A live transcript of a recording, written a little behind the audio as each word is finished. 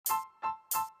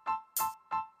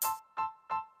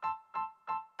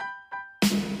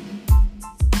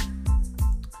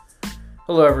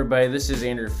Hello, everybody. This is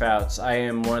Andrew Fouts. I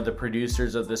am one of the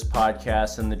producers of this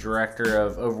podcast and the director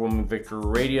of Overwhelming Victory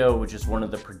Radio, which is one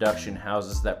of the production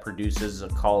houses that produces A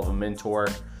Call of a Mentor.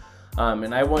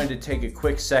 And I wanted to take a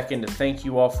quick second to thank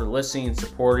you all for listening and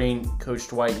supporting Coach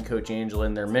Dwight and Coach Angela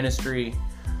in their ministry.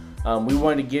 We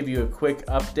wanted to give you a quick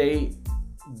update.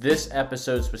 This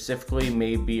episode specifically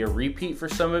may be a repeat for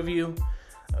some of you,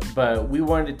 but we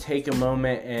wanted to take a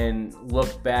moment and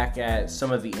look back at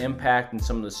some of the impact and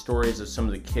some of the stories of some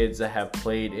of the kids that have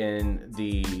played in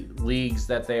the leagues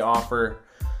that they offer.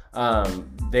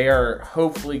 They are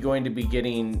hopefully going to be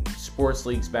getting sports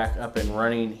leagues back up and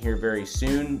running here very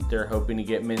soon. They're hoping to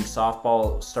get men's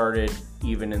softball started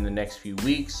even in the next few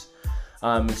weeks.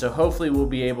 And so hopefully we'll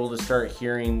be able to start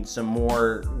hearing some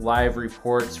more live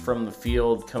reports from the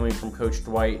field coming from Coach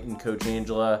Dwight and Coach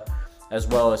Angela, as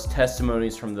well as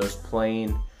testimonies from those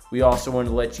playing. We also want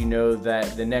to let you know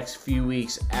that the next few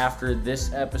weeks after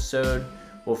this episode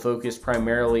will focus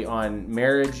primarily on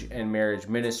marriage and marriage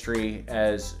ministry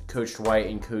as Coach Dwight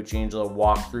and Coach Angela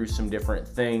walk through some different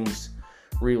things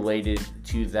related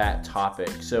to that topic.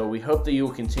 So we hope that you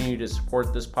will continue to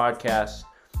support this podcast,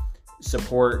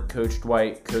 support Coach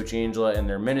Dwight, Coach Angela and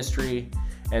their ministry,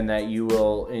 and that you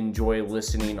will enjoy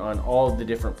listening on all of the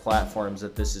different platforms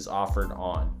that this is offered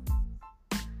on.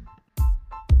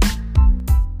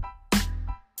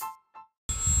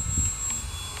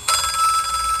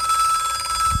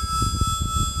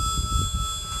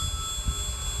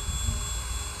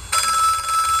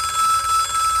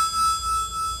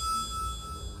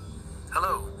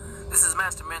 Hello, this is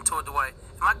Master Mentor Dwight,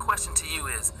 and my question to you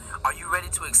is, are you ready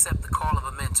to accept the call of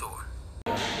a mentor?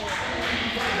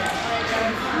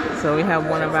 So we have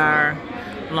one of our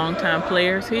longtime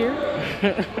players here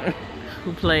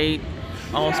who played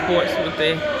all sports with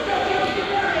the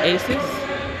Aces.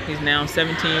 He's now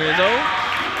 17 years old.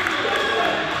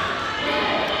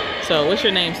 So what's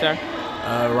your name, sir?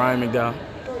 Ryan McDowell.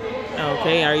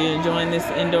 Okay, are you enjoying this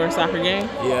indoor soccer game?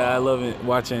 Yeah, I love it,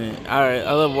 watching it.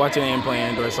 I love watching and playing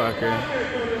indoor soccer.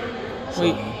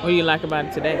 So, What do you like about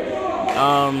it today?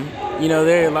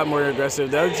 They're a lot more aggressive.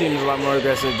 The other team is a lot more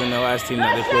aggressive than the last team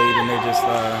that they played, and they're just,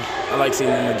 I like seeing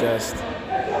them adjust.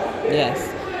 Yes,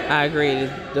 I agree.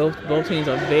 Both teams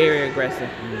are very aggressive.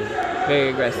 Very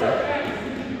aggressive.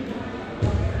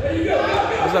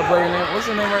 What's that player name? What's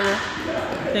his name right there?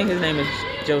 I think his name is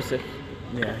Joseph.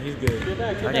 Yeah, he's good.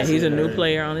 And he's a new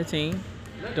player on the team,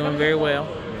 doing very well.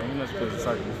 Yeah, he must play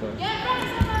soccer before.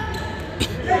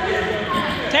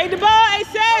 Take the ball,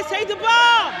 Aces! Take the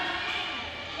ball!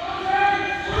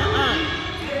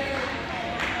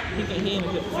 He ain't a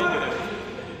good defender.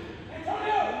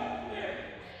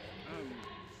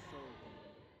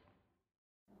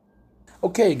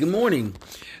 Okay, good morning.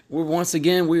 Once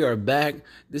again, we are back.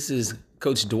 This is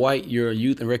Coach Dwight, your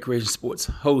youth and recreation sports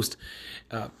host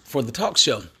for the talk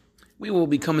show. We will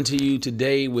be coming to you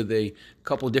today with a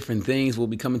couple different things. We'll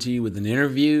be coming to you with an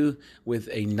interview with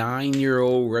a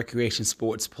 9-year-old recreation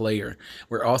sports player.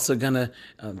 We're also going to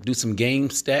do some game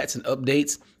stats and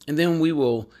updates, and then we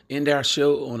will end our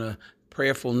show on a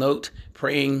prayerful note,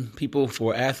 praying people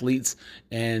for athletes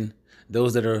and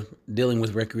those that are dealing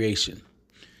with recreation.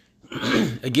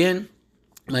 Again,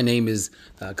 my name is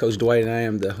Coach Dwight, and I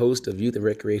am the host of Youth and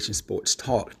Recreation Sports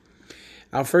Talk.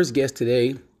 Our first guest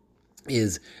today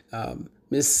is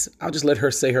Miss, I'll just let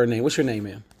her say her name. What's your name,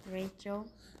 ma'am? Rachel.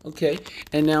 Okay.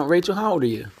 And now, Rachel, how old are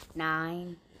you?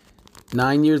 9.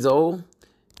 9 years old?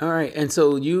 All right. And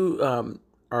so you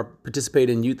are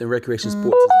participating in youth and recreation sports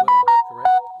as well, correct?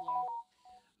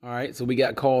 Yeah. All right. So we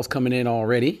got calls coming in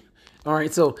already. All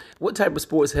right. So what type of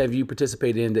sports have you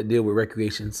participated in that deal with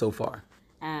recreation so far?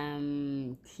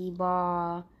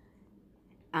 T-ball,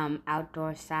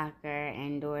 outdoor soccer,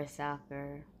 indoor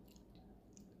soccer,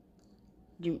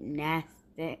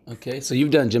 gymnastics. Okay. So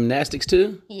you've done gymnastics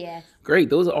too? Yes.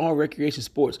 Great. Those are all recreation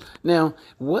sports. Now,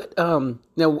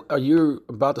 now are you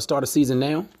about to start a season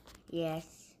now?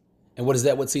 Yes. And what is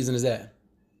that? What season is that?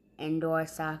 Indoor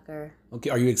soccer.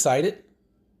 Okay. Are you excited?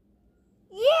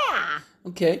 Yeah.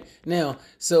 Okay. Now,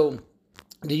 so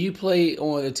do you play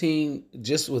on a team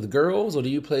just with girls, or do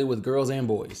you play with girls and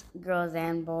boys? Girls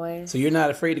and boys. So you're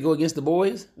not afraid to go against the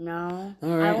boys? No.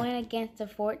 All right. I went against a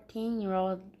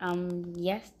 14-year-old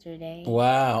yesterday.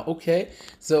 Wow. Okay.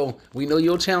 So we know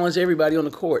you'll challenge everybody on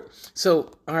the court.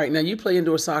 So, all right. Now you play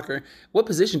indoor soccer. What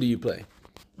position do you play?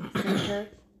 Center.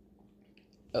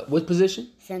 What position?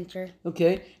 Center.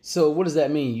 Okay. So what does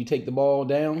that mean? You take the ball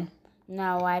down?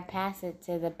 No, I pass it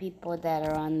to the people that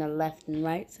are on the left and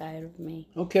right side of me.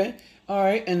 Okay. All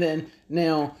right. And then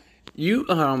now you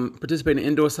participate in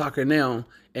indoor soccer now.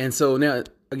 And so now,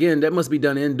 again, that must be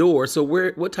done indoors. So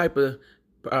what type of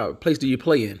place do you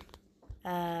play in?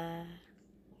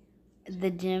 The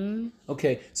gym.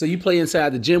 Okay, so you play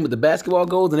inside the gym with the basketball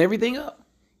goals and everything up?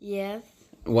 Yes.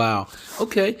 Wow.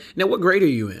 Okay. Now, what grade are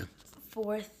you in?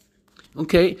 4th.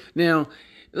 Okay. Now,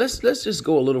 let's just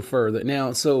go a little further.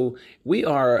 Now, so we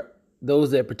are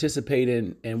those that participate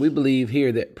in, and we believe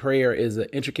here that prayer is an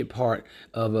intricate part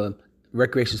of a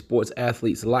recreation sports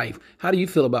athlete's life. How do you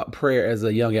feel about prayer as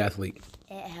a young athlete?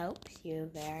 It helps you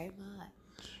very much.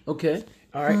 Okay.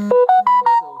 All right. So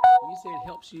when you say it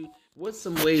helps you, what's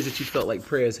some ways that you felt like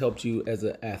prayer has helped you as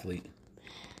an athlete?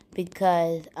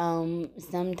 Because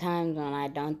sometimes when I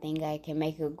don't think I can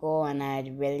make a goal and I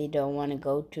really don't want to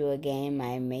go to a game,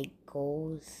 I make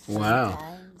goals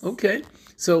sometimes. Wow. Okay.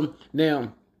 So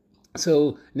now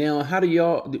when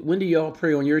do y'all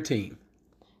pray on your team?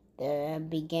 The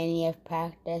beginning of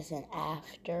practice and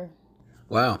after.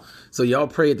 Wow. So y'all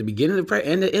pray at the beginning of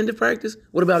practice and the end of practice?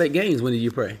 What about at games? When do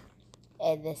you pray?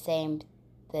 At the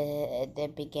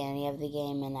beginning of the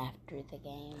game and after the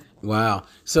game. Wow.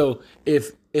 So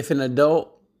if an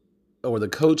adult or the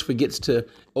coach forgets to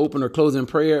open or close in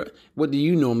prayer, what do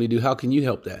you normally do? How can you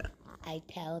help that? I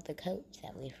tell the coach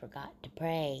that we forgot to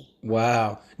pray.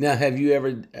 Wow. Now, have you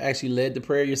ever actually led the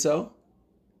prayer yourself?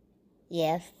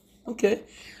 Yes. Okay.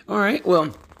 All right.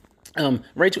 Well,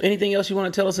 Rachel, anything else you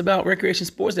want to tell us about recreation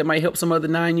sports that might help some other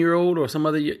 9-year-old or some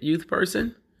other youth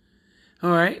person? All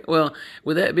right. Well,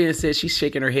 with that being said, she's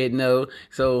shaking her head no.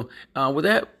 So with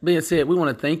that being said, we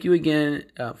want to thank you again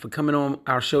for coming on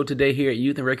our show today here at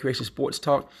Youth and Recreation Sports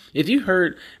Talk. If you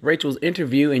heard Rachel's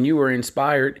interview and you were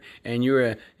inspired and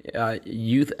you're a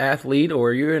youth athlete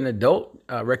or you're an adult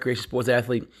recreation sports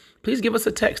athlete, please give us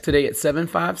a text today at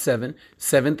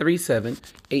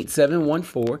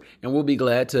 757-737-8714, and we'll be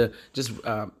glad to just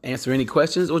answer any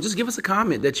questions or just give us a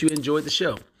comment that you enjoyed the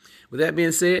show. With that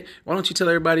being said, why don't you tell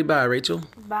everybody bye, Rachel?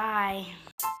 Bye.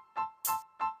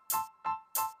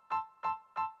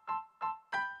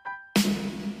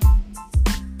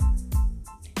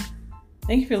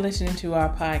 Thank you for listening to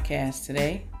our podcast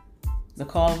today, The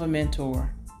Call of a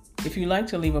Mentor. If you'd like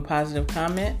to leave a positive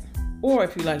comment or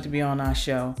if you'd like to be on our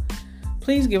show,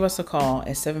 please give us a call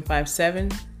at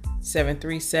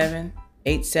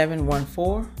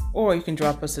 757-737-8714, or you can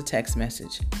drop us a text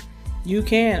message. You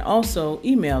can also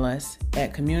email us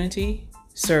at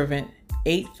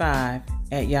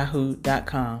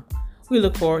communityservant85@yahoo.com. We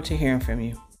look forward to hearing from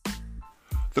you.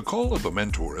 The Call of a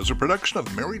Mentor is a production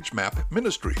of Marriage Map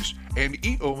Ministries and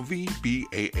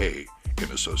EOVBAA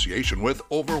in association with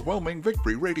Overwhelming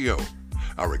Victory Radio.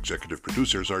 Our executive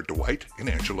producers are Dwight and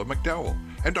Angela McDowell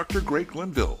and Dr. Greg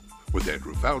Glenville, with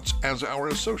Andrew Fouts as our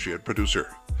associate producer.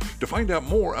 To find out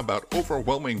more about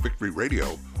Overwhelming Victory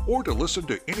Radio or to listen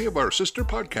to any of our sister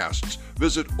podcasts,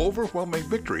 visit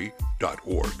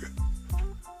overwhelmingvictory.org.